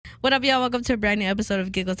What up, y'all? Welcome to a brand new episode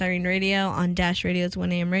of Giggles Irene Radio on Dash Radio's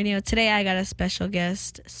 1 a.m. radio. Today, I got a special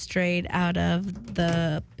guest straight out of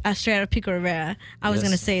Pico Rivera. I was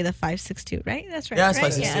going to say the 562, right? That's right. Yeah, it's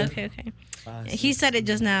right? 562. Yeah, okay. He said it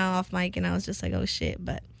just now off mic, and I was just like, oh, shit,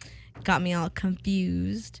 but got me all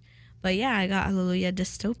confused. But yeah, I got Hallelujah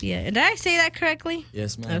Dystopia. And did I say that correctly?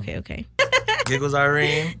 Yes, ma'am. Okay. Giggles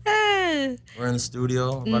Irene. We're in the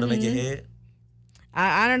studio, about to make a hit.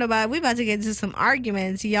 I don't know about we about to get into some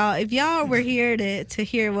arguments, y'all. If y'all were here to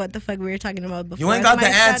hear what the fuck we were talking about before, You ain't got the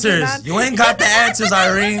answers. You ain't got the answers,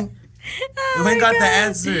 Irene. You ain't got the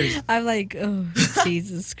answers. I'm like, oh,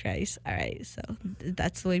 Jesus Christ. All right, so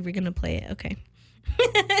that's the way we're gonna play it. Okay.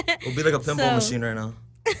 We'll be like a pinball machine right now.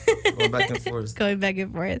 Going back and forth. Going back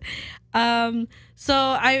and forth. So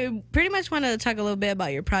I pretty much want to talk a little bit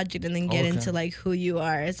about your project and then get into like who you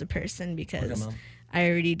are as a person because I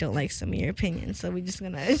already don't like some of your opinions. So we're just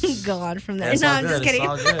gonna go on from there. Yeah, I'm just kidding.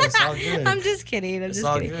 It's all good. I'm just kidding. It's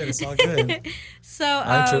all good.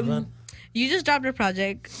 So you just dropped a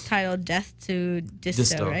project titled Death to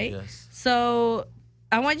Disto, right? Yes. So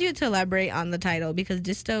I want you to elaborate on the title because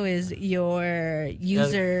Disto is your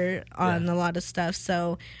user on a lot of stuff.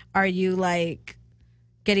 So are you like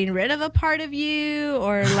getting rid of a part of you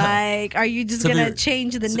or like are you just gonna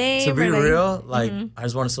change the name? To be real, like I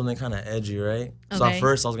just wanted something kind of edgy, right? Okay. So at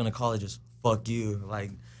first I was gonna call it just fuck you.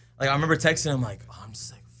 Like I remember texting him like, oh, I'm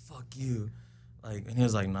just like, fuck you. Like, and he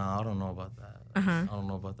was like, nah, I don't know about that. I don't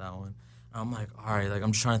know about that one. And I'm like, all right, like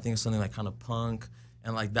I'm just trying to think of something like kind of punk.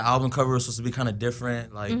 And like the album cover was supposed to be kind of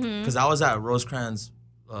different, like because I was at Rosecrans,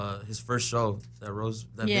 his first show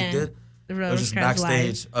that Big did. It was just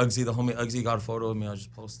backstage. Uggsy, the homie Uggsy, got a photo of me. I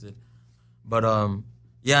just posted, but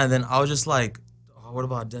yeah. And then I was just like, oh, what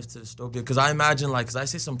about Death to Dystopia? Because I imagine because I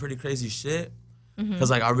say some pretty crazy shit. Because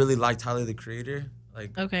like I really like Tyler the Creator.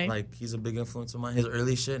 Like he's a big influence of mine. His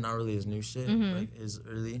early shit, not really his new shit. Like his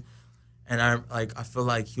early, and I feel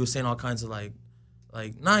like he was saying all kinds of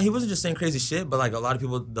he wasn't just saying crazy shit, but like a lot of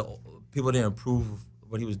people, people didn't approve of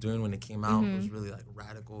what he was doing when it came out. It was really like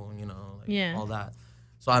radical, all that.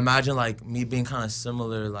 So I imagine like me being kind of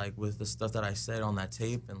similar, like with the stuff that I said on that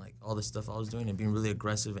tape and like all the stuff I was doing and being really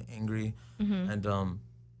aggressive and angry, and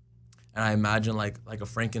I imagine like a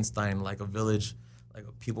Frankenstein, like a village, like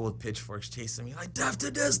people with pitchforks chasing me, like death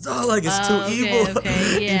to Disto, like it's too evil.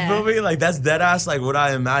 Okay, yeah. You feel me? Like that's dead ass, like what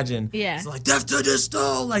I imagine. Yeah. It's like death to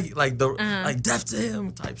Disto, like death to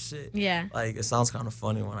him type shit. Yeah. Like it sounds kind of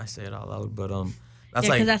funny when I say it out loud, but that's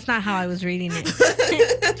because that's not how I was reading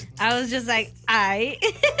it. I was just like, but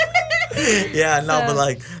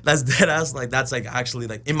like that's dead ass. Like that's like actually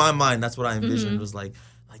like in my mind, that's what I envisioned was like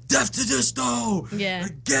death to Disto. Yeah.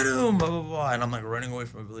 Like get him, blah blah blah, and I'm like running away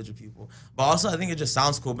from a village of people. But also I think it just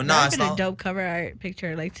sounds cool. But nah, it's not a dope cover art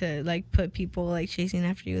picture, like to like put people like chasing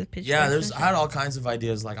after you with pitchforks. Yeah, I had all kinds of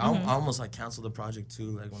ideas. Like I almost like canceled the project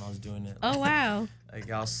too. Like when I was doing it. Oh wow. Like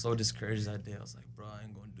I was so discouraged that day. I was like, bro, I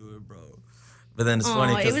ain't gonna do it, bro. But then it's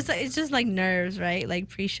funny. It's just like nerves, right? Like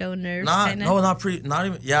pre-show nerves. Not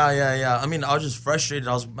even. Yeah. I mean, I was just frustrated.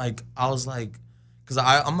 I was like, because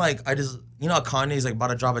I just, Kanye's like about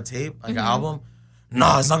to drop a tape, like an album.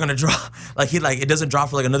 No, it's not gonna drop. Like it doesn't drop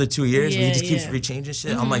for like another 2 years. But he just keeps rechanging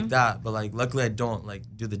shit. I'm like that, but like luckily I don't like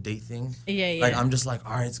do the date thing. Yeah. Like I'm just like,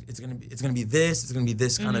 all right, it's gonna be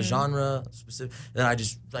this kind of genre specific. Then I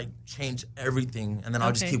just like change everything, and then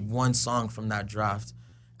I'll just keep one song from that draft.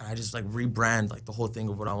 And I just like rebrand like the whole thing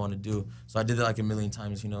of what I want to do. So I did that like a million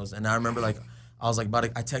times, And I remember like I was like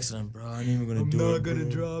I texted him, bro, I ain't even gonna do it. I'm not gonna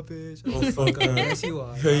drop it. Oh fuck. Yes, you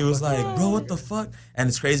are. He was like, bro, what the fuck? And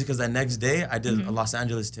it's crazy because that next day I did a Los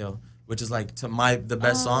Angeles Tale, which is like the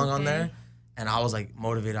best song on there. And I was like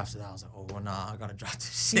motivated after that. I was like, oh well, nah, I gotta drop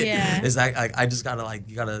this shit. Yeah. It's like I just gotta like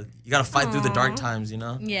you gotta fight through the dark times,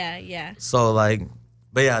 Yeah. So like,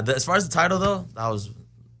 but yeah, as far as the title though, that was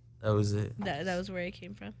it. That was where it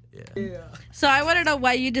came from. Yeah. So I want to know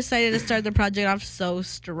why you decided to start the project off so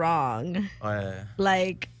strong. Oh yeah.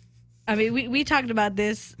 Like, I mean, we talked about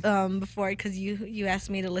this before because you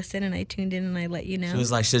asked me to listen and I tuned in and I let you know. She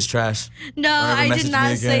was like, shit's trash. No, I did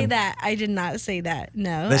not say that. I did not say that.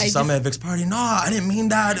 No. Then she saw me at Vic's party. No, I didn't mean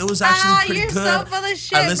that. It was actually pretty good. You're so full of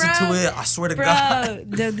shit, I listened to it. I swear to God.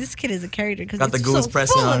 No, this kid is a character because got the goose so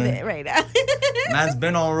pressing full on of it it right now. Man's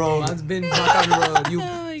been on road. Man's been back on the road.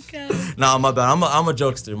 Oh my God. Nah, my bad. I'm a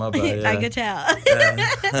jokester. My bad. Yeah. I could tell.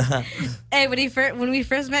 Yeah. Hey, when we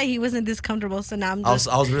first met, he wasn't this comfortable. So now I'm just.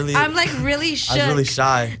 I was really. I'm like really shook. I was really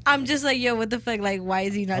shy. I'm just like, yo, what the fuck? Like, why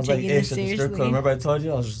is he not taking this seriously? Remember I told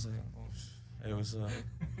you? I was just like, oh, hey, what's up?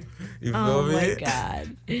 You feel me? Oh my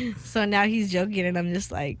God. So now he's joking, and I'm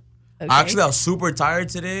just like, Okay. Actually, I was super tired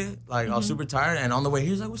today. Like, I was super tired. And on the way, he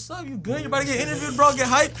was like, what's up? You good? You about to get interviewed, bro? Get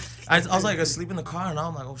hyped. I was like asleep in the car. And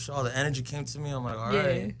I'm like, oh, shit. The energy came to me. I'm like, all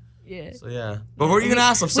right. Yeah. So, yeah. But what were you going to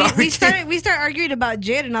ask? I'm sorry. We start arguing about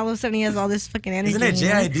Jid, and all of a sudden he has all this fucking energy. Isn't it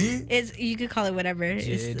JID? It's, you could call it whatever.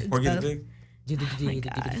 It's Porky the Pig?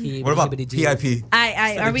 Oh what about PIP?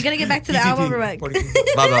 Are we gonna get back to the album or what? Blah.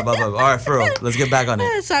 All right, for real. Let's get back on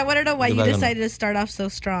it. So I want to know why you decided to start off so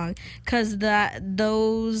strong. Because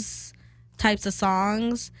those types of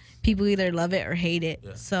songs, people either love it or hate it.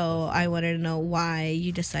 Yeah. So I wanted to know why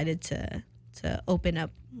you decided to open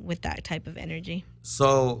up with that type of energy.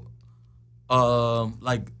 So,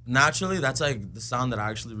 like naturally, that's like the sound that I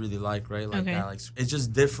actually really like, right? Like that, like it's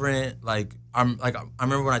just different. Like I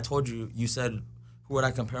remember when I told you, you said, "Who would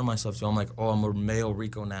I compare myself to?" I'm like, "Oh, I'm a male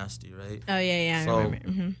Rico Nasty, right?" Oh yeah, so, I remember.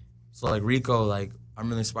 Mm-hmm. So like Rico, like I'm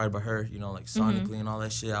really inspired by her, you know, like sonically and all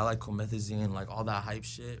that shit. I like Comethazine, like all that hype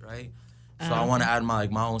shit, right? So I want to add my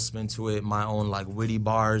own spin to it, my own like witty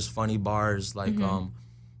bars, funny bars, like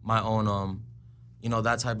my own you know,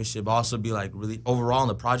 that type of shit, but also be like really overall in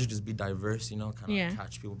the project, just be diverse, you know, kind of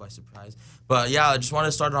catch people by surprise. But yeah, I just wanted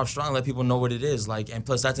to start it off strong, let people know what it is, like, and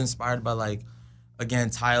plus that's inspired by like,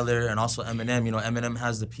 again, Tyler and also Eminem. You know, Eminem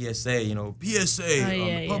has the PSA, you know,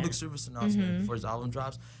 the public service announcement before his album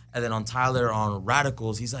drops, and then on Tyler on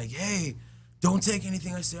Radicals, he's like, hey, don't take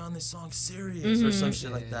anything I say on this song serious or some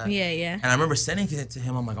shit like that. Yeah. And I remember sending it to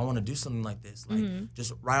him. I'm like, I want to do something like this, like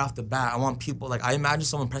just right off the bat. I want people like I imagine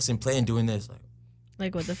someone pressing play and doing this,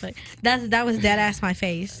 like what the fuck? That was dead ass my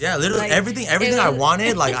face. Yeah, literally like, everything I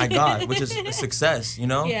wanted, like I got, which is a success, you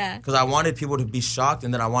know? Yeah. Because I wanted people to be shocked,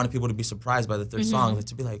 and then I wanted people to be surprised by the third song, like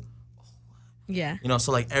to be like, oh, yeah. You know,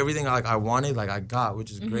 so like everything I wanted, like I got, which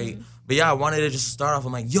is great. But yeah, I wanted to just start off.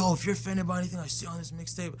 I'm like, yo, if you're offended by anything I see on this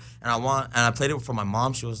mixtape, and I played it for my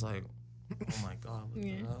mom. She was like, oh my god, what the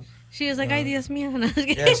hell? She was like, "Ay, Dios mío."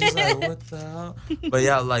 Yeah, she's like, what the hell? But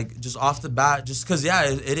yeah, like just off the bat, just because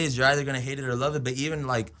it is. You're either gonna hate it or love it. But even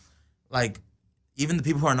like even the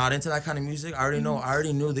people who are not into that kind of music, I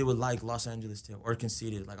already knew they would like Los Angeles Tale or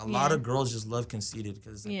Conceited. Like a lot of girls just love Conceited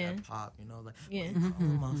because like that pop, you know, like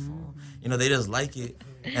on my phone. You know, they just like it,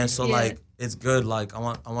 and so like it's good. Like I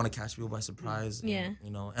want to catch people by surprise. And, you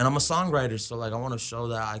know, and I'm a songwriter, so like I want to show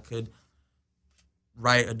that I could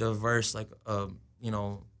write a diverse you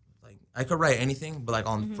know. I could write anything, but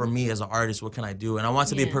like for me as an artist, what can I do? And I want it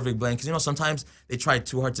to be a perfect blend, because you know sometimes they try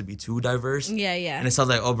too hard to be too diverse. Yeah. And it sounds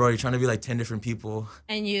like, oh bro, you're trying to be like 10 different people.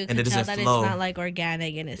 And you can tell that flow. It's not like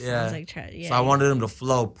organic, and it sounds like So I wanted them to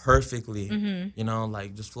flow perfectly. You know,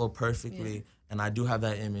 like just flow perfectly. And I do have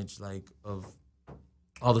that image like of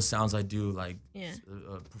all the sounds I do like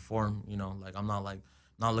perform. You know, like I'm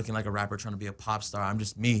not looking like a rapper trying to be a pop star. I'm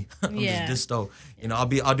just me. I'm just Disto. You know,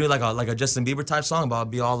 I'll do like a Justin Bieber type song, but I'll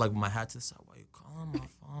be all like with my hat to the side. Why you calling my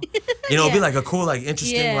phone? You know, it'll be like a cool, like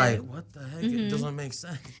interesting, like what the heck? It doesn't make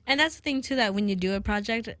sense. And that's the thing too, that when you do a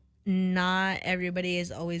project, not everybody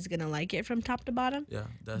is always gonna like it from top to bottom. Yeah,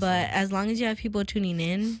 definitely. But as long as you have people tuning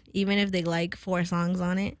in, even if they like 4 songs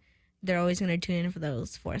on it, they're always gonna tune in for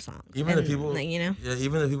those 4 songs. Even the people, like, you know,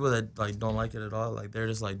 even the people that like don't like it at all, like they're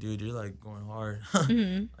just like, dude, you're like going hard. Like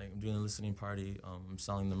I'm doing a listening party, I'm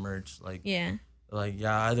selling the merch, like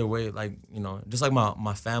either way, like you know, just like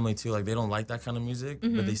my family too, like they don't like that kind of music,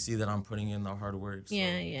 but they see that I'm putting in the hard work. So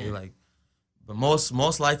they like, but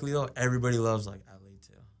most likely though, everybody loves like LA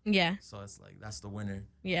too. Yeah. So it's like that's the winner.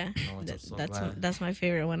 Yeah. You know, that's my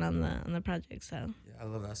favorite one on the project. So yeah, I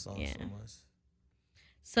love that song so much.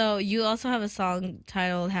 So you also have a song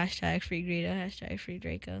titled #Free Greedo, #Free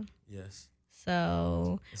Draco. Yes.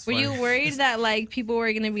 So were you worried that like people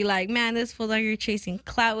were gonna be like, man, this feels like you're chasing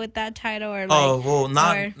clout with that title, or like? Oh well,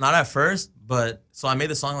 not at first, but so I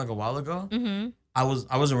made the song like a while ago. I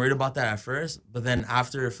wasn't worried about that at first, but then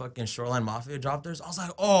after fucking Shoreline Mafia dropped theirs, I was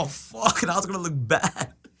like, oh fuck, and I was gonna look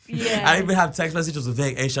bad. Yeah. I even have text messages with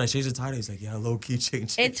Vic, hey, should I change the title? He's like, yeah, low key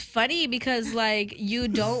change it. It's funny because like you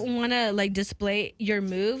don't want to like display your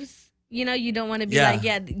moves. You know, you don't want to be like,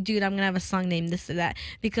 yeah, dude, I'm gonna have a song named this or that,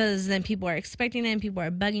 because then people are expecting it and people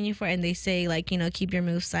are bugging you for it, and they say like, you know, keep your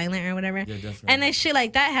moves silent or whatever. Yeah, definitely. And then shit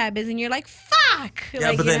like that happens, and you're like, fuck. Yeah,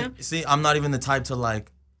 like, but then see, I'm not even the type to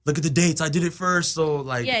like, look at the dates, I did it first, so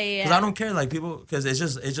like, because I don't care, like people, because it's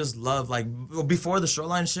just love. Like before the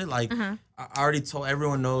Shoreline shit, like I already told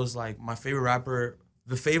everyone knows like my favorite rapper,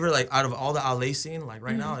 the favorite like out of all the LA scene, like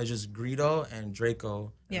right now is just Greedo and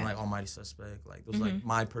Draco and like Almighty Suspect, like those like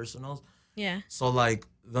my personals. Yeah. So like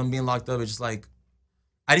them being locked up, it's just like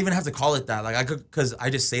I didn't even have to call it that. Like I could, because I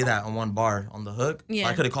just say that on one bar on the hook. Yeah. So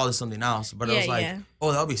I could have called it something else, but I was like,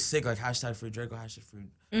 oh, that would be sick. Like #Free Draco,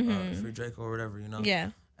 #Free Draco or whatever, you know. Yeah.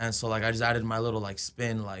 And so like I just added my little like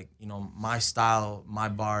spin, like, you know, my style, my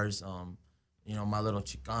bars, you know, my little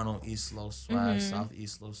Chicano East Los swag, South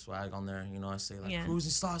East Los swag on there. You know, I say like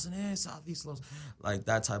cruising sauce and South East Los, like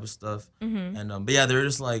that type of stuff. And but yeah, they're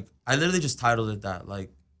just like, I literally just titled it that, like,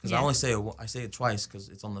 because I only say it, I say it twice because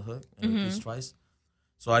it's on the hook and it's twice.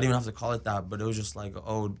 So I didn't even have to call it that, but it was just like an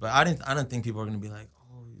ode. But I didn't think people were gonna be like,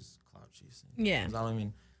 oh, he's clout chasing. Yeah.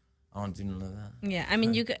 I don't do none of that. Yeah, I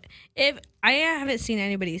mean, you could. If I haven't seen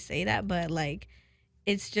anybody say that, but like,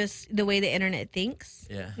 it's just the way the internet thinks.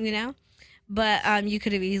 Yeah. You know. But you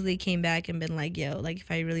could have easily came back and been like, yo, like if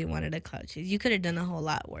I really wanted a clout chase, you could have done a whole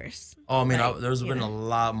lot worse. Oh, I mean, like, there's been a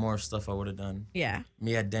lot more stuff I would have done. Yeah.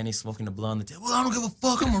 Me at Denny smoking the blunt on the table. Well, I don't give a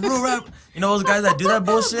fuck. I'm a real rapper. You know those guys that do that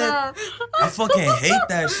bullshit? I fucking hate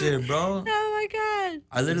that shit, bro. Oh my God.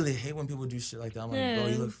 I literally hate when people do shit like that. I'm like, bro,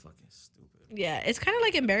 you look fucking stupid. Yeah, it's kind of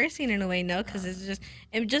like embarrassing in a way, no? Because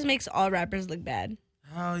it just makes all rappers look bad.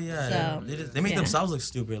 Hell yeah. So, they make themselves look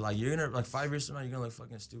stupid. Like, you're gonna, like 5 years from now, you're gonna look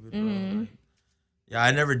fucking stupid, bro. Like, yeah,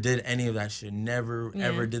 I never did any of that shit. Never,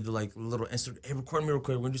 ever did the, like, little Instagram, hey, record me real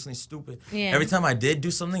quick. We're gonna do something stupid. Yeah. Every time I did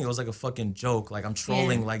do something, it was like a fucking joke. Like, I'm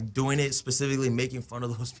trolling, like, doing it specifically, making fun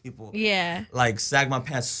of those people. Yeah. Like, sag my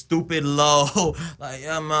pants stupid low. Like,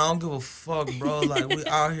 yeah, man, I don't give a fuck, bro. Like, we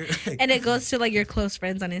out here. And it goes to, like, your close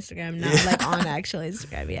friends on Instagram, not, like, on actual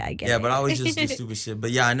Instagram. Yeah, I get it. Yeah, but I always just do stupid shit.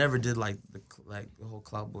 But, yeah, I never did, like, the whole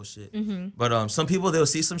clout bullshit. But some people, they'll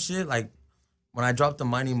see some shit. Like, when I dropped the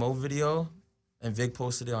Mighty Mo video, and Vic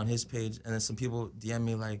posted it on his page, and then some people DM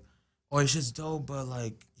me like, oh, it's just dope, but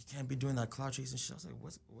like, you can't be doing that clout chasing shit. I was like,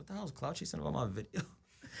 what the hell is clout chasing about my video?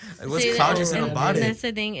 Like, what's clout chasing about it? That's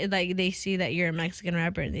the thing, like, they see that you're a Mexican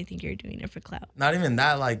rapper and they think you're doing it for clout. Not even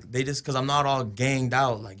that, like, they just, because I'm not all ganged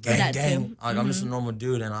out, like, gang. Like, I'm just a normal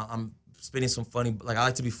dude, and I'm spitting some funny, like, I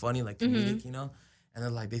like to be funny, like, comedic, you know? And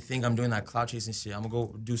then, like, they think I'm doing that clout chasing shit. I'm gonna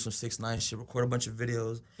go do some 6ix9ine shit, record a bunch of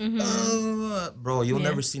videos. Bro, you'll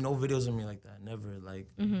never see no videos of me like that. Never. Like,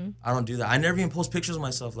 I don't do that. I never even post pictures of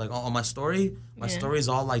myself. Like, on my story, my story is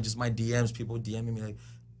all, like, just my DMs. People DMing me, like,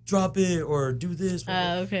 drop it or do this.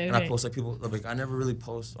 Okay. And I post, like, people, like, I never really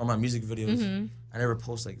post on my music videos. I never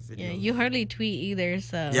post, like, videos. Yeah, you hardly tweet either,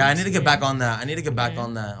 so. Yeah, I need to get back on that.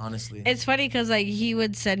 On that, honestly. It's funny because, like, he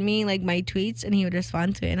would send me, like, my tweets and he would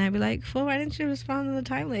respond to it. And I'd be like, fool, why didn't you respond to the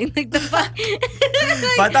timeline? Like, the fuck?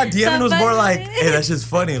 But I thought DMing was more like, hey, that's just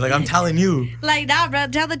funny. Like, I'm telling you. Like, nah, bro,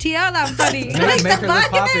 tell the TL that I'm funny. Like, make her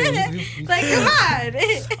look popular. Like, come on. I'm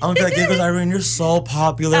gonna be like, yeah, because Irene, you're so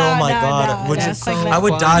popular. Oh my God. I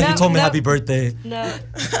would die if you told me happy birthday. No,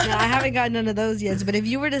 I haven't got none of those yet. But if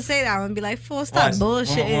you were to say that, I'm gonna be like, fool, stop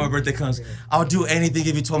bullshitting. When my birthday comes, I'll do anything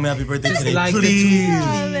if you told me happy birthday today. Like, please.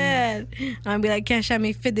 Oh, man. I'm gonna be like, cash out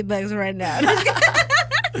me $50 right now.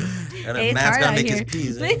 Hey, man's gotta make his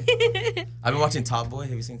peas. Eh? I've been watching Top Boy.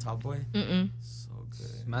 Have you seen Top Boy? So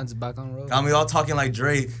good. Man's back on road. Got me all talking like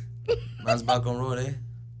Drake. Man's back on road, eh?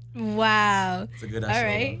 Wow. It's a good ass all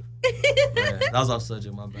right. Yeah, that was off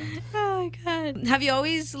subject, my bad. Oh my God. Have you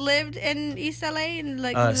always lived in East LA and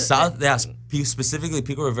like South? Yeah, specifically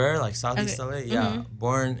Pico Rivera, like Southeast LA. Yeah,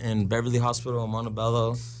 born in Beverly Hospital in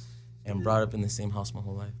Montebello, and brought up in the same house my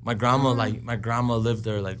whole life. My grandma, my grandma lived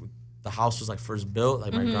there. Like the house was like first built.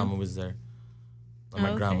 Like my grandma was there. Like,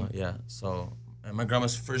 my grandma, yeah. So. And my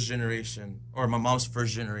grandma's first generation, or my mom's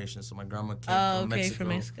first generation. So my grandma came from Mexico. From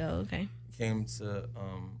Mexico, okay. Came to,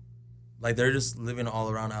 like they're just living all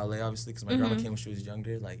around LA, obviously, because my grandma came when she was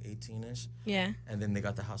younger, like 18-ish. Yeah. And then they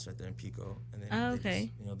got the house right there in Pico. And then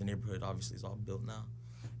okay. Just, the neighborhood obviously is all built now.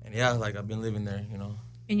 And yeah, like I've been living there,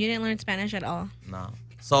 And you didn't learn Spanish at all? Nah.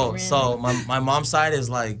 So my mom's side is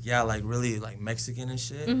like, yeah, like really like Mexican and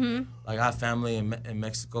shit. Like I have family in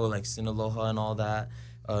Mexico, like Sinaloa and all that.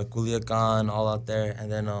 Culiacan, all out there. And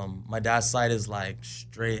then my dad's side is like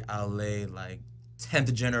straight LA, like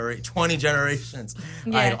 10th generation, 20 generations,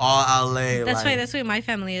 like all LA. That's why my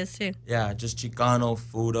family is too. Yeah, just Chicano,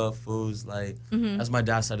 foods, like that's my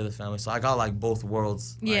dad's side of the family. So I got like both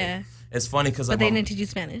worlds. Like, yeah. It's funny because but they didn't teach you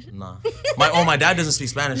Spanish. Nah. My dad doesn't speak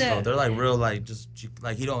Spanish though. They're like real like just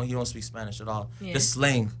like he don't speak Spanish at all. Yeah. Just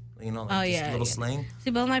slang. Little slang.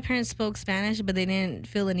 See, both my parents spoke Spanish, but they didn't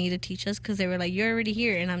feel the need to teach us because they were like, "You're already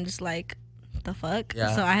here," and I'm just like, "The fuck?"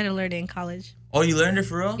 Yeah. So I had to learn it in college. Oh, you learned it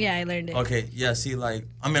for real? Yeah, I learned it. Okay, yeah. See, like,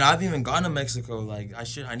 I mean, I've even gone to Mexico. Like,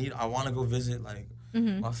 I want to go visit like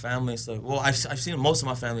my family and stuff. Well, I've seen most of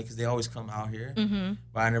my family because they always come out here,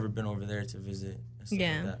 but I never been over there to visit and stuff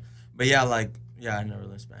like that. But yeah, I never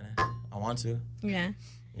learned Spanish. I want to. Yeah.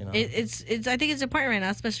 You know, it's. I think it's important right now,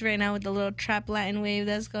 especially right now with the little trap Latin wave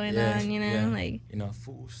that's going on. You know, like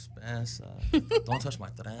full Spanish. Don't touch my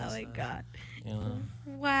tranza. Oh my god. You know.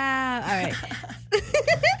 Wow. All right.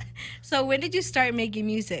 So when did you start making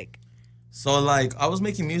music? So like I was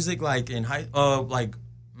making music like in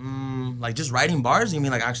like just writing bars. You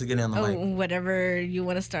mean like actually getting on the mic? Whatever you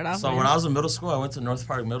want to start off. So when I was in middle school, I went to North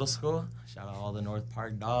Park Middle School. Shout out all the North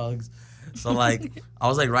Park dogs. So like I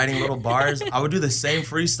was like writing little bars. I would do the same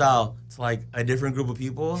freestyle to like a different group of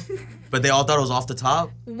people, but they all thought it was off the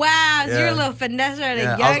top. Wow, so you're a little finesse at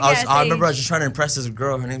a young I remember I was just trying to impress this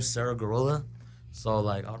girl. Her name's Sarah Garola. So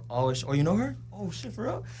like I would always. Oh, you know her? Oh shit, for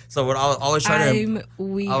real? So I would always try to.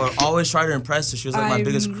 Weak. I would always try to impress her. She was like my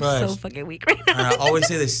biggest crush. So fucking weak right now. And I always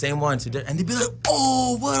say the same one and they'd be like,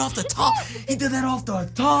 "Oh, what off the top? He did that off the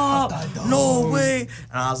top? No way!" And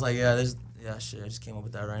I was like, "Yeah, shit. I just came up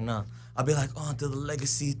with that right now." I'd be like, "Oh, through the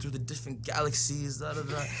legacy, through the different galaxies, da da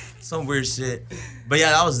da," some weird shit. But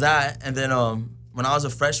yeah, that was that. And then when I was a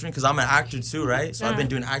freshman, because I'm an actor too, right? So I've been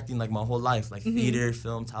doing acting like my whole life, like theater,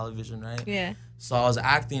 film, television, right? Yeah. So I was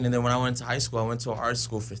acting, and then when I went to high school, I went to an art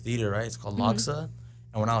school for theater, right? It's called LOXA.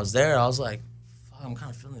 And when I was there, I was like, fuck, I'm kind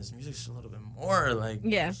of feeling this music a little bit more. Like,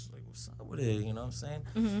 what's up with it? You know what I'm saying?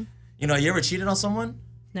 Mm-hmm. You know, you ever cheated on someone?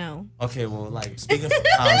 No. Okay, well, like speaking of,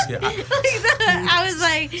 I was kidding. I was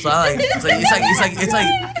like, so I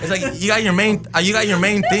it's like you got your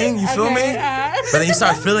main thing. You feel me? But then you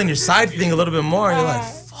start feeling your side thing a little bit more, and you're like,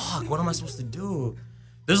 fuck, what am I supposed to do?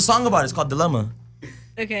 There's a song about it. It's called Dilemma.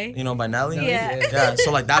 Okay. You know, by Nelly? Yeah. Yeah,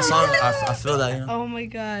 so like that song, I feel that, you know? Oh my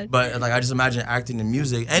God. But like I just imagine acting in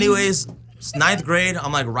music. Anyways, 9th grade,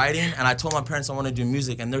 I'm like writing, and I told my parents I want to do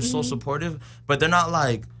music, and they're so supportive, but they're not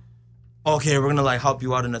like, okay, we're gonna like help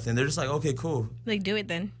you out or nothing. They're just like, okay, cool. Like do it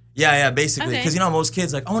then. Yeah, basically. Because you know most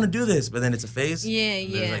kids like, I want to do this, but then it's a phase.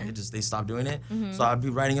 Yeah. Like they stop doing it. So I'd be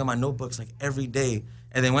writing on my notebooks like every day.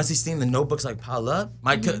 And then once he's seeing the notebooks like pile up,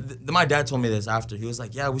 my dad told me this after. He was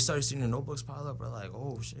like, "Yeah, we started seeing the notebooks pile up." We're like,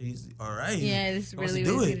 "Oh shit, he's all right." Yeah, this is really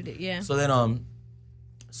what he's gonna do. Yeah. So then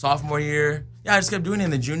sophomore year, I just kept doing it.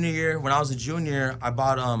 In the junior year, when I was a junior, I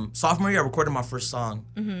bought sophomore year I recorded my first song.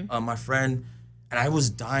 My friend and I was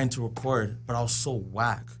dying to record, but I was so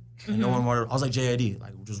whack. And no one wanted. I was like JID,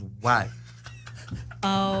 like just whack.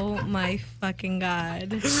 Oh my fucking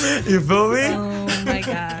God. You feel me? Oh my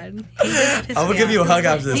God. I'm gonna give you a hug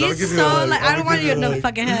after this. He's so like, I don't want you to no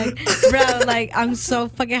fucking hug. Bro, like I'm so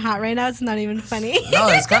fucking hot right now. It's not even funny. No,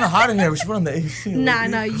 it's kind of hot in here. We should put on the AC.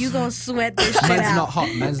 Nah, you gonna sweat this shit Man's out. not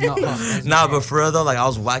hot. Man's not hot. Nah, but for real though, like I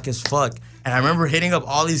was whack as fuck. And I remember hitting up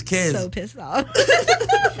all these kids. So pissed off. That's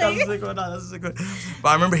a sick one. That's a sick one. But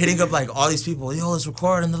I remember hitting up like all these people. Yo, let's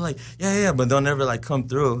record. And they're like, yeah. But they'll never like come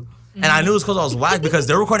through. And I knew it was because I was whack because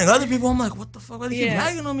they're recording other people. I'm like, what the fuck? Why they keep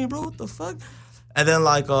nagging on me, bro? What the fuck? And then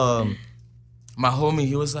like my homie,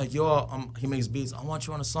 he was like, yo, he makes beats. I want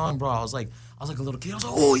you on a song, bro. I was like a little kid. I was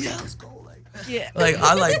like, oh yeah, let's go. Like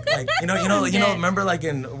I like you know, remember like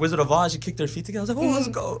in Wizard of Oz, you kicked their feet together. I was like, oh, let's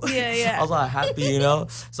go. Yeah. I was like happy, you know.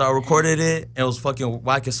 So I recorded it. It was fucking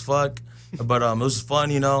whack as fuck, but it was fun,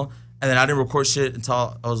 you know. And then I didn't record shit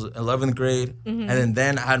until I was 11th grade. And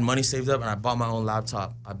then I had money saved up and I bought my own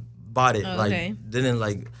laptop. I bought it, didn't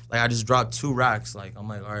like I just dropped 2 racks. Like I'm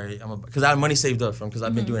like, all right, because I had money saved up from because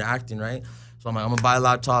I've been doing acting, right? So I'm like, I'm gonna buy a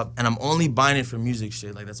laptop and I'm only buying it for music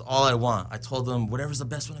shit. Like that's all I want. I told them whatever's the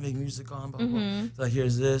best one to make music on. Blah, blah, blah. So like,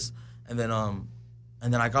 here's this, and then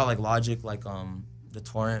I got like Logic, like the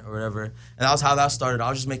torrent or whatever, and that was how that started. I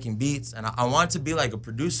was just making beats, and I wanted to be like a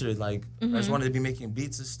producer. Like I just wanted to be making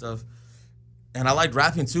beats and stuff, and I liked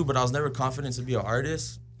rapping too, but I was never confident to be an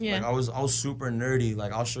artist. Yeah. Like I was super nerdy.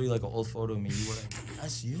 Like I'll show you like an old photo of me. You were like,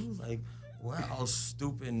 that's you? Like what? I was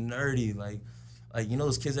stupid nerdy. Like you know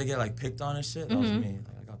those kids that get like picked on and shit? That was me.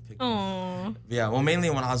 Like I got picked on. Yeah, well mainly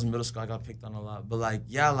when I was in middle school I got picked on a lot. But like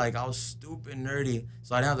like I was stupid nerdy.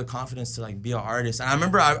 So I didn't have the confidence to like be an artist. And I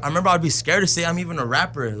remember I'd be scared to say I'm even a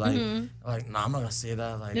rapper. Like nah, I'm not gonna say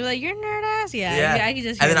that. Like they're like, you're nerd ass. Yeah. I can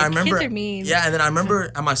just hear and then I remember, kids are mean. Yeah, and then I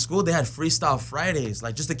remember at my school they had freestyle Fridays,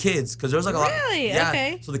 like just the kids, because there was like a lot. Really? Yeah,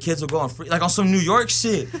 okay. So the kids would go on like on some New York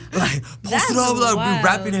shit, like post it up, like be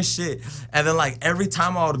rapping and shit. And then like every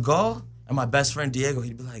time I would go, and my best friend Diego,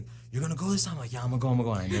 he'd be like, you're gonna go this time? I'm like, yeah, I'm gonna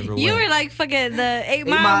go. And I never went. You were like fucking the 8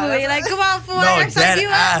 Mile movie. Like, come on, fool. No, dead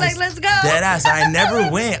ass. Like, let's go. Dead ass. I never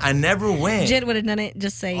went. Jid would have done it.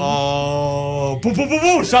 Just saying. Oh, boom, boom, boom,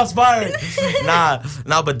 boom. Shots fired.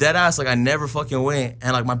 nah, but dead ass. Like, I never fucking went.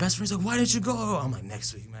 And like, my best friend's like, why didn't you go? I'm like,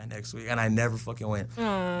 next week, man, next week. And I never fucking went.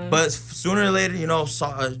 But sooner or later, you know,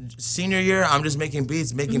 senior year, I'm just making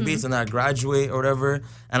beats, and then I graduate or whatever.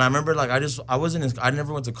 And I remember, like, I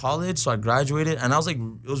never went to college, so I graduated, and I was like,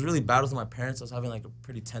 it was really bad with my parents. I was having like a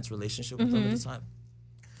pretty tense relationship with them at the time.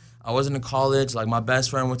 I wasn't in college. Like, my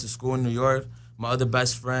best friend went to school in New York. My other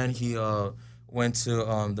best friend, he went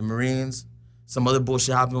to the Marines. Some other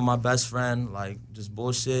bullshit happened with my best friend, like just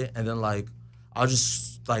bullshit. And then like I was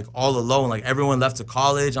just like all alone. Like everyone left to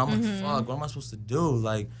college. I'm like, fuck, what am I supposed to do?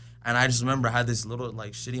 Like, and I just remember I had this little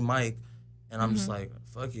like shitty mic, and I'm just like,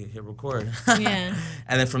 fuck it, hit record. Yeah.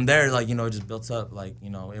 And then from there, like, you know, it just built up. Like, you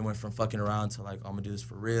know, it went from fucking around to like, I'm gonna do this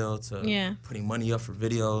for real, to putting money up for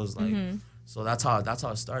videos. Like, so that's how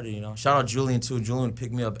it started, you know. Shout out Julian too. Julian would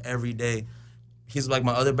pick me up every day. He's like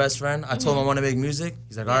my other best friend. I told him I want to make music.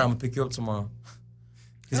 He's like, all right, I'm gonna pick you up tomorrow.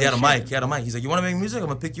 Because he had a mic. He's like, you want to make music? I'm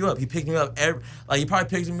gonna pick you up. He picked me up he probably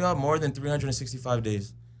picked me up more than 365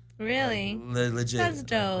 days. Really? Legit. That's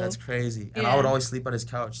dope. That's crazy. And I would always sleep at his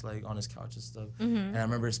couch, like on his couch and stuff. And I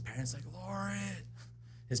remember his parents like, lower it.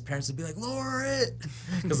 His parents would be like, lower it.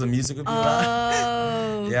 Because the music would be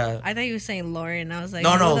loud. Yeah. I thought you were saying Lauren. I was like,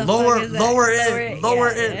 no, lower it.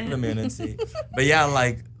 Let me see. But yeah,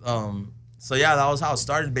 like, so yeah, that was how it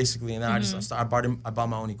started basically. And then I bought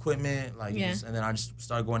my own equipment, like, and then I just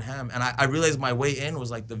started going ham. And I realized my way in was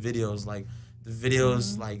like the videos,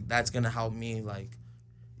 like that's gonna help me, like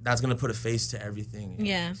that's gonna put a face to everything.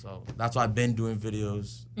 Yeah. So that's why I've been doing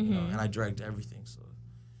videos, you know, and I direct everything. So.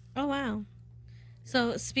 Oh wow.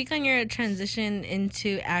 So speak on your transition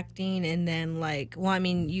into acting, and then like, well, I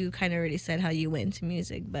mean, you kind of already said how you went into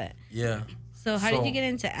music, but yeah. So how did you get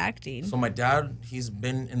into acting? So my dad, he's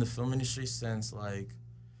been in the film industry since like,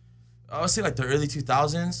 I would say like the early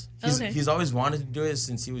 2000s. He's always wanted to do it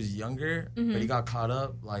since he was younger, but he got caught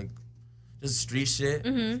up, like just street shit.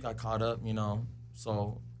 He got caught up, you know.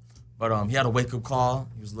 So, but he had a wake up call.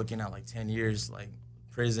 He was looking at like 10 years, like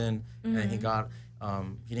prison, and he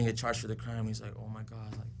didn't get charged for the crime. He's like, oh my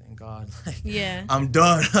God, like thank God, like I'm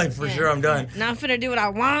done, like for sure I'm done. Now I'm finna do what I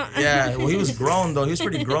want. Yeah, well he was grown though. He was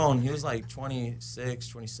pretty grown. He was like 26,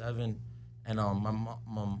 27, and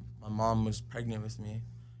my mom was pregnant with me,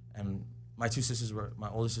 and my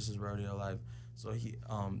older sisters were already alive. So he,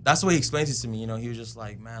 that's the way he explains it to me. You know, he was just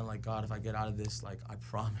like, man, like God, if I get out of this, like I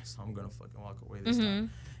promise I'm gonna fucking walk away this time.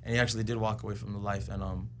 And he actually did walk away from the life.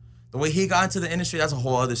 And the way he got into the industry, that's a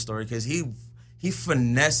whole other story. Because he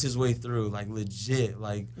finessed his way through, like legit,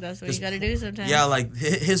 like that's what you gotta do sometimes. Yeah, like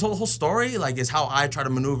his whole story, like is how I try to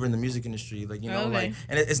maneuver in the music industry, like you know, like,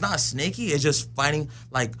 and it's not snaky. It's just finding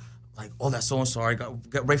like oh, that's so and so. I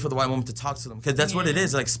got right for the right moment to talk to them, because that's what it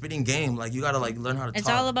is, like spitting game. Like you gotta like learn how to. It's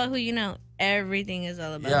talk. all about who you know. Everything is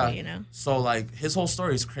all about who you know. So like his whole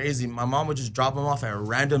story is crazy. My mom would just drop him off at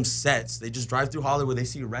random sets. They just drive through Hollywood. They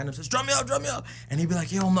see random sets. Drop me up. And he'd be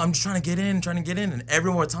like, yo, I'm just trying to get in. And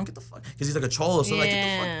everyone would tell him, get the fuck, because he's like a cholo. So like, get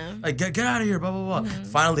the fuck, like get out of here. Blah blah blah.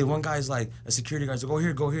 Finally, one guy's like a security guy's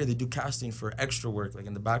like, go here. They do casting for extra work, like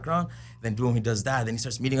in the background. Then boom, he does that. Then he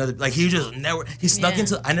starts meeting other. Like he snuck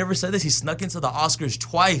into. I never said this. He snuck into the Oscars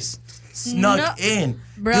twice. Snuck in,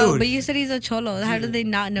 bro. Dude. But you said he's a cholo. How did they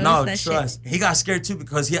not notice that shit? He got scared too,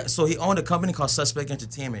 because he owned a company called Suspect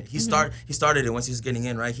Entertainment. He started it once he was getting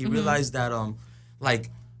in, right? He realized that like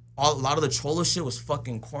a lot of the cholo shit was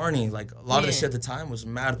fucking corny. Like a lot of the shit at the time was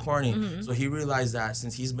mad corny. So he realized that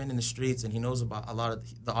since he's been in the streets and he knows about a lot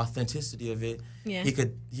of the authenticity of it, he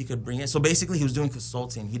could bring it. So basically, he was doing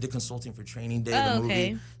consulting. He did consulting for Training Day, the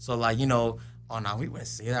movie. So like, you know. Oh, no, we wouldn't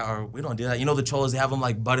say that, or we don't do that. You know, the cholos, they have them,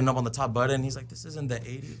 like, button up on the top button. He's like, this isn't the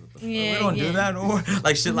 80s. What the fuck? We don't do that. Or,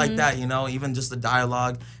 like, shit like that, you know, even just the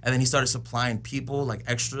dialogue. And then he started supplying people, like,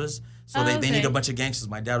 extras. So they need a bunch of gangsters.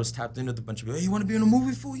 My dad was tapped in with a bunch of people. Hey, you want to be in a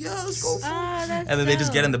movie, fool? Yeah, let's go, fool. And then they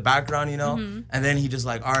just get in the background, you know. And then he just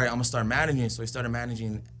like, all right, I'm going to start managing. So he started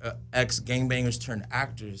managing ex-gangbangers turned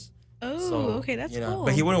actors. Oh, so, okay, that's cool.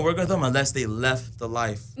 But he wouldn't work with them unless they left the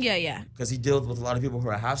life. Yeah. Because he deals with a lot of people who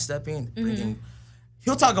are half-stepping,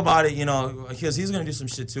 he'll talk about it, you know, because he's going to do some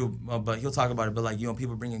shit too, but he'll talk about it. But, like, you know,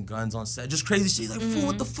 people bringing guns on set, just crazy shit. He's like, fool,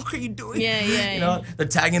 what the fuck are you doing? Yeah. You know, they're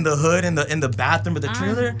tagging the hood in the bathroom of the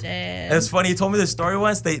trailer. And it's funny, he told me this story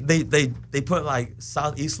once. They put, like,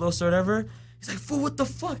 South East Los or whatever. He's like, fool, what the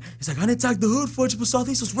fuck? He's like, I didn't tag the hood for it, but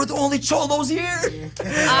Southeast, we're the only cholos here. We're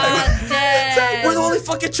the only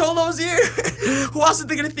fucking cholos here. Who else is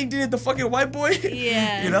they gonna think the fucking white boy?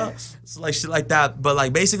 Yeah. You know? So like shit like that. But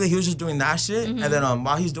like basically he was just doing that shit. And then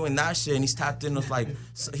while he's doing that shit and he's tapped in with like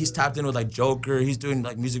Joker, he's doing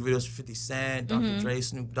like music videos for 50 Cent, Dr. Dre,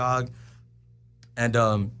 Snoop Dogg. And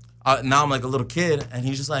now I'm like a little kid and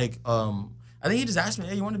he's just like, I think he just asked me,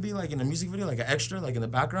 hey, you want to be like in a music video, like an extra, like in the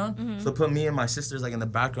background? So put me and my sisters like in the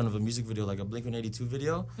background of a music video, like a Blink-182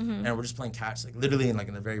 video, and we're just playing catch, like literally in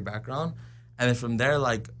the very background. And then from there,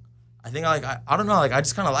 like, I think I don't know, like I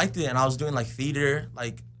just kind of liked it, and I was doing like theater,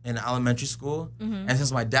 like in elementary school, and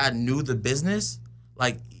since my dad knew the business,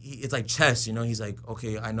 like it's like chess, you know. He's like,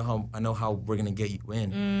 okay, I know how we're gonna get you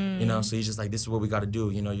in, you know. So he's just like, this is what we got to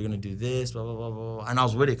do, you know. You're gonna do this, blah blah blah blah. And I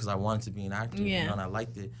was with it because I wanted to be an actor, you know, and I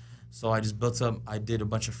liked it. So I just built up, I did a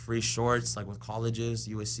bunch of free shorts, like with colleges,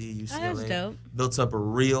 USC, UCLA. Oh, that's dope. Built up a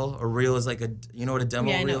reel. A reel is like you know what a demo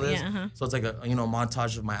reel is? Yeah, So it's like a,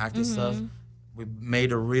 montage of my acting stuff. We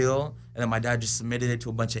made a reel, and then my dad just submitted it to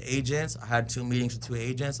a bunch of agents. I had 2 meetings with 2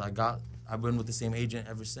 agents. I've been with the same agent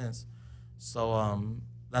ever since. So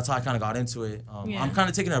that's how I kind of got into it. I'm kind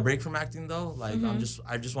of taking a break from acting though. Like I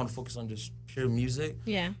just want to focus on just pure music.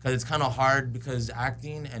 Yeah. Because it's kind of hard because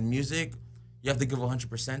acting and music, you have to give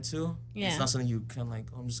 100% to. Yeah. It's not something you can like,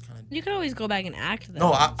 I'm just kind of... You can always go back and act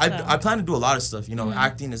though. No, I plan to do a lot of stuff. You know,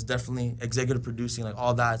 acting is definitely executive producing, like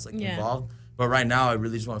all that's like involved. But right now, I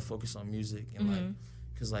really just want to focus on music and like,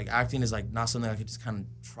 because like acting is like not something I could just kind of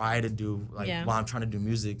try to do like while I'm trying to do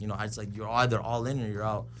music. You know, it's like you're either all in or you're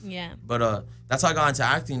out. Yeah. But that's how I got into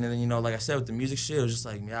acting, and then like I said with the music shit, it was just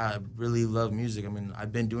like I really love music. I mean,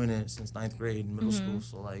 I've been doing it since 9th grade in middle school,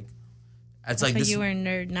 so like. It's like this. You were a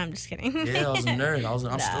nerd. No, I'm just kidding. Yeah, I was a nerd.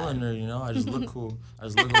 I'm still a nerd. You know, I just look cool. I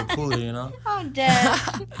just look a little cooler. You know. I'm dead.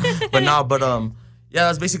 Yeah,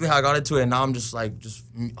 that's basically how I got into it. And now I'm just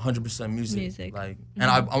 100% music. Like, and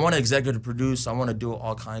I want to executive produce. I want to do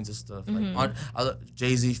all kinds of stuff. Like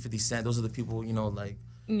Jay-Z, 50 Cent. Those are the people, you know, like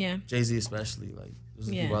Jay-Z especially. Like those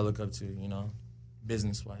are the people I look up to. You know,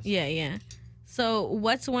 business wise. Yeah, yeah. So,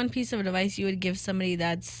 what's one piece of advice you would give somebody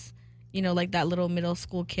that's, you know, like that little middle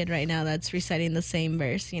school kid right now that's reciting the same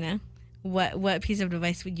verse, you know? What piece of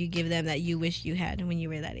advice would you give them that you wish you had when you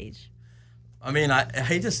were that age? I mean, I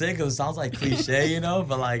hate to say it because it sounds like cliche, you know,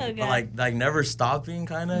 but like never stopping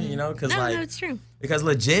kind of, you know, because no, it's true. Because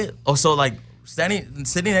legit, so like sitting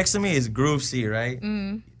next to me is Groove C, right?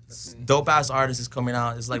 Dope ass artist is coming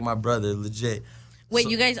out. It's like my brother, legit. Wait,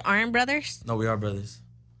 you guys aren't brothers? No, we are brothers.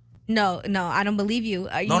 No, I don't believe you.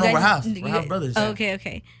 No, we're half. We're half brothers. Oh,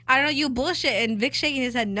 okay. I don't know, you bullshit, and Vic's shaking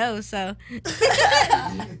his head no, so.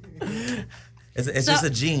 It's just a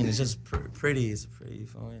gene. It's just pretty. It's pretty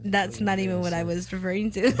fun. That's not even what I was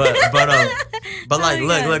referring to. But like,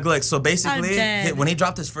 look. So basically, when he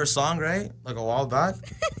dropped his first song, right, like a while back,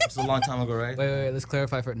 it's a long time ago, right? Wait. Let's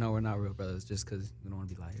clarify. No, we're not real brothers. Just because we don't want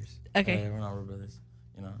to be liars. Okay. Yeah, we're not real brothers.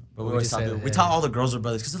 You know, but we always tell all the girls are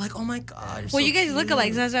brothers because they're like, oh my god. Well, so you guys look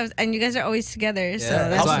alike, and you guys are always together. So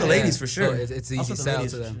that's why. The ladies for sure. So it's easy sell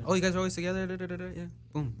to them. Sure. Oh, you guys are always together. Yeah.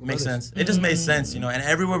 Boom. Makes sense. It just made sense, you know. And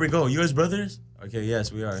everywhere we go, you guys brothers? Okay,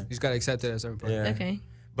 yes, we are. You just gotta accept it at a certain point. Yeah. Okay.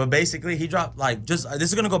 But basically, he dropped this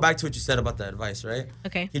is gonna go back to what you said about the advice, right?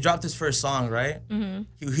 Okay. He dropped his first song, right?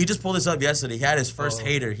 He just pulled this up yesterday. He had his first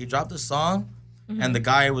hater. He dropped the song, and the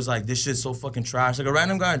guy was like, "This shit's so fucking trash." Like a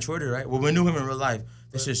random guy on Twitter, right? Well, we knew him in real life.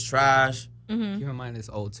 This shit's trash. Keep in mind it's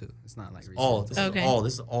old too. It's not like recent. Old. This is old.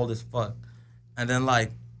 This is old as fuck. And then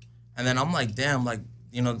I'm like, damn, like,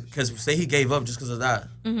 you know, because say he gave up just because of that.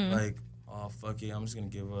 Like, oh, fuck it, I'm just going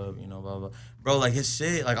to give up, you know, blah, blah. Bro, like, his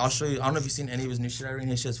shit, like, I'll show you. I don't know if you've seen any of his new shit I read.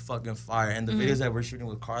 His shit's fucking fire. And the videos that we're shooting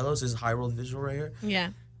with Carlos, his high roll visual right here. Yeah.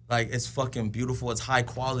 Like, it's fucking beautiful. It's high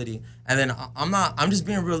quality. And then I'm just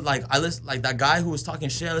being real, like, I listen, like, that guy who was talking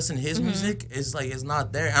shit, I listen to his music, it's like, it's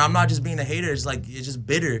not there. And I'm not just being a hater, it's like, it's just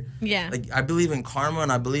bitter. Yeah. Like, I believe in karma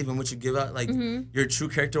and I believe in what you give out. Like, your true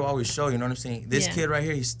character will always show, you know what I'm saying? This kid right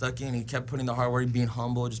here, he's stuck in, he kept putting the hard work, being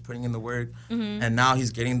humble, just putting in the work. And now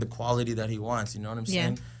he's getting the quality that he wants, you know what I'm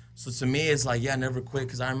saying? So to me, it's like, never quit.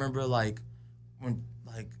 Because I remember, like, when,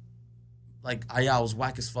 I was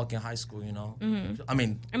whack as fuck in high school, you know? I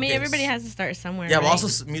mean, everybody has to start somewhere. Yeah, right? but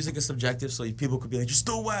also music is subjective, so people could be like, you're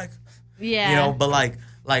still whack. Yeah. You know, but like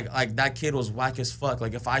that kid was whack as fuck.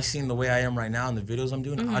 Like, if I seen the way I am right now in the videos I'm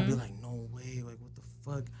doing, I'd be like, no way, like, what the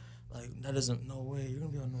fuck? Like, that isn't, no way. You're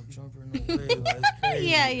gonna be on No Jumper, no way. Like, that's crazy.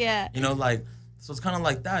 Yeah. You know, like, so it's kind of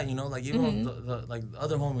like that, you know? Like, even the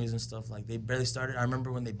other homies and stuff, like, they barely started. I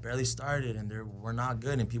remember when they barely started and they were not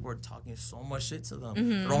good and people were talking so much shit to them.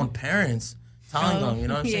 Their own parents telling them, you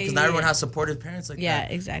know what I'm saying? Because not everyone has supportive parents like that. Yeah,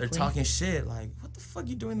 exactly. They're talking shit like, what the fuck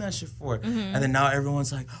you doing that shit for? And then now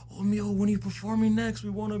everyone's like, oh, Mio, when are you performing next? We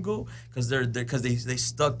want to go. Because they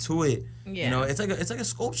stuck to it. Yeah. You know, it's like a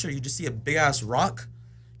sculpture. You just see a big ass rock.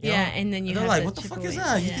 You know? And then they're like, what the fuck is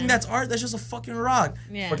that? You think that's art? That's just a fucking rock.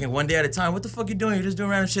 Yeah. Fucking one day at a time. What the fuck you doing? You're just doing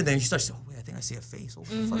random shit. Then you start saying, oh, wait, I think I see a face. Oh,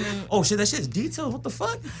 fuck. Oh, shit, that shit's detailed. What the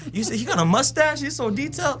fuck? You say he got a mustache? He's so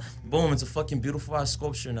detailed. Boom, it's a fucking beautiful ass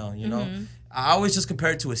sculpture now, you know? I always just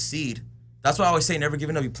compare it to a seed. That's why I always say never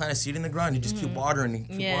giving up. You plant a seed in the ground, you just keep watering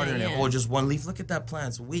it, it. Oh, just one leaf. Look at that plant.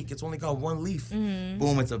 It's weak. It's only got one leaf.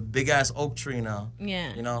 Boom, it's a big ass oak tree now.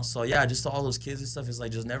 Yeah. You know, so yeah, just to all those kids and stuff, it's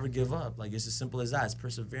like just never give up. Like it's as simple as that. It's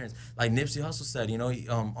perseverance. Like Nipsey Hussle said, you know,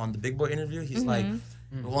 on the Big Boy interview, he's like,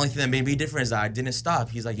 the only thing that made me different is that I didn't stop.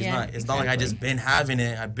 He's like, it's not like I just been having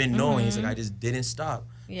it. I've been knowing. He's like, I just didn't stop.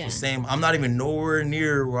 Yeah. So same, I'm not even nowhere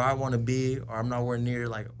near where I want to be, or I'm nowhere near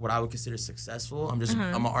like what I would consider successful. I'm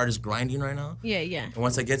an artist grinding right now. Yeah, yeah. And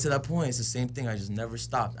once I get to that point, it's the same thing. I just never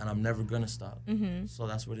stopped, and I'm never gonna stop. So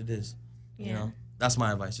that's what it is. You know, that's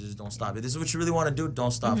my advice. Just don't stop. If this is what you really want to do,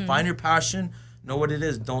 don't stop. Find your passion. Know what it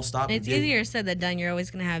is. Don't stop. It's easier said than done. You're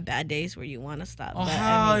always gonna have bad days where you want to stop. Oh,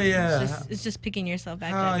 hell yeah. It's just picking yourself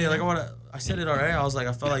back up. Hell yeah. Like I said it already. I was like,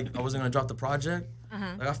 I felt like I wasn't gonna drop the project.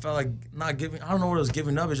 Like I felt like not giving. I don't know what it was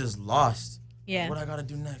giving up. It's just lost. Yeah. Like, what I gotta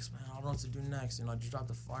do next, man? I don't know what to do next. You know, I just dropped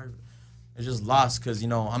the fire. It's just lost because, you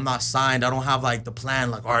know, I'm not signed. I don't have like the plan.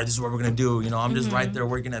 Like, all right, this is what we're gonna do. You know, I'm just right there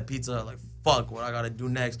working at Pizza Hut. Like, fuck, what I gotta do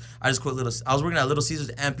next? I just quit I was working at Little Caesars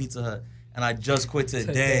and Pizza Hut, and I just quit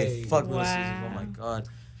today. Fuck Little Caesars. Oh my god.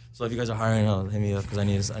 So if you guys are hiring, hit me up because I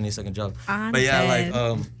need a second job. But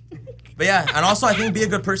yeah, but yeah, and also I think be a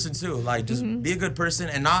good person too. Like, just be a good person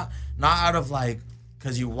and not out of like,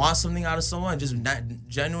 because you want something out of someone, just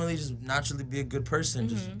genuinely, just naturally be a good person.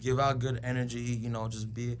 Just give out good energy, you know,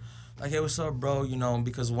 just be like, hey, what's up, bro? You know,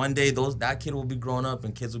 because one day that kid will be growing up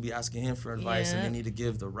and kids will be asking him for advice and they need to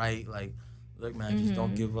give the right, like, look, man, just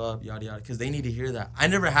don't give up, yada, yada. Because they need to hear that. I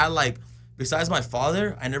never had, like, besides my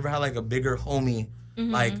father, I never had, like, a bigger homie,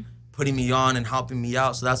 like, putting me on and helping me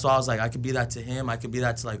out. So that's why I was like, I could be that to him. I could be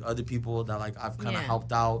that to, like, other people that, like, I've kind of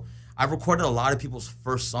helped out. I've recorded a lot of people's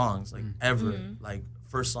first songs, like, ever. Like,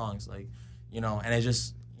 first songs, like, you know, and it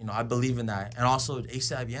just, you know, I believe in that. And also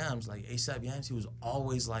ASAP Yams, like, ASAP Yams, he was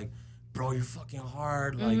always like, bro, you're fucking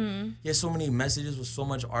hard. Like, he has so many messages with so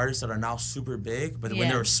much artists that are now super big, but when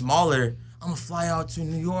they were smaller, I'm gonna fly out to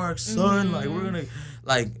New York, son. Like, we're gonna,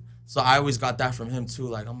 like, so I always got that from him too.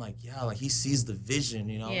 Like, I'm like, yeah, like, he sees the vision,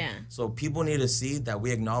 you know? Yeah. So people need to see that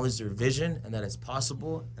we acknowledge their vision and that it's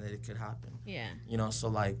possible and that it could happen. Yeah. You know, so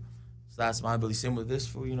like, so that's my belief. Same with this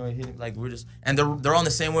fool, you know, like, we're just, and they're on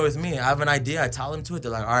the same way with me. I have an idea, I tell them to it,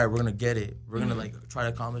 they're like, all right, we're gonna get it. We're gonna, like, try to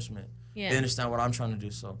accomplishment. Yeah. They understand what I'm trying to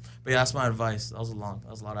do. So, but yeah, that's my advice. That was a lot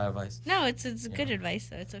of advice. No, it's good advice,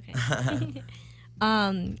 so it's okay.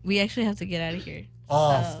 We actually have to get out of here.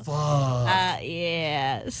 Oh, fuck.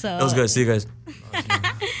 Yeah. So that was good. See you guys.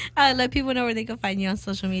 Let people know where they can find you on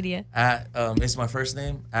social media. At it's my first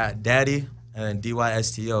name at Daddy and then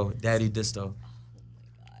DYSTO, Daddy Disto.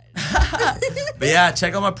 But yeah,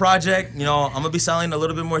 check out my project. You know, I'm gonna be selling a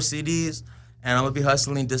little bit more CDs, and I'm gonna be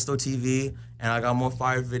hustling Disto TV, and I got more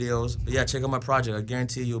fire videos. But yeah, check out my project. I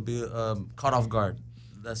guarantee you'll be caught off guard.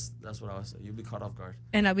 That's what I would say. You'll be caught off guard.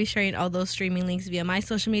 And I'll be sharing all those streaming links via my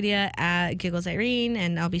social media at Giggles Irene,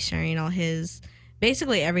 and I'll be sharing all his,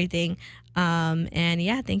 basically everything. And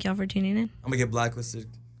yeah, thank y'all for tuning in. I'm gonna get blacklisted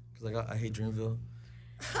because I hate Dreamville.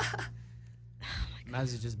 Maz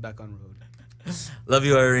is just back on road. Love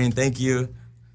you, Irene. Thank you.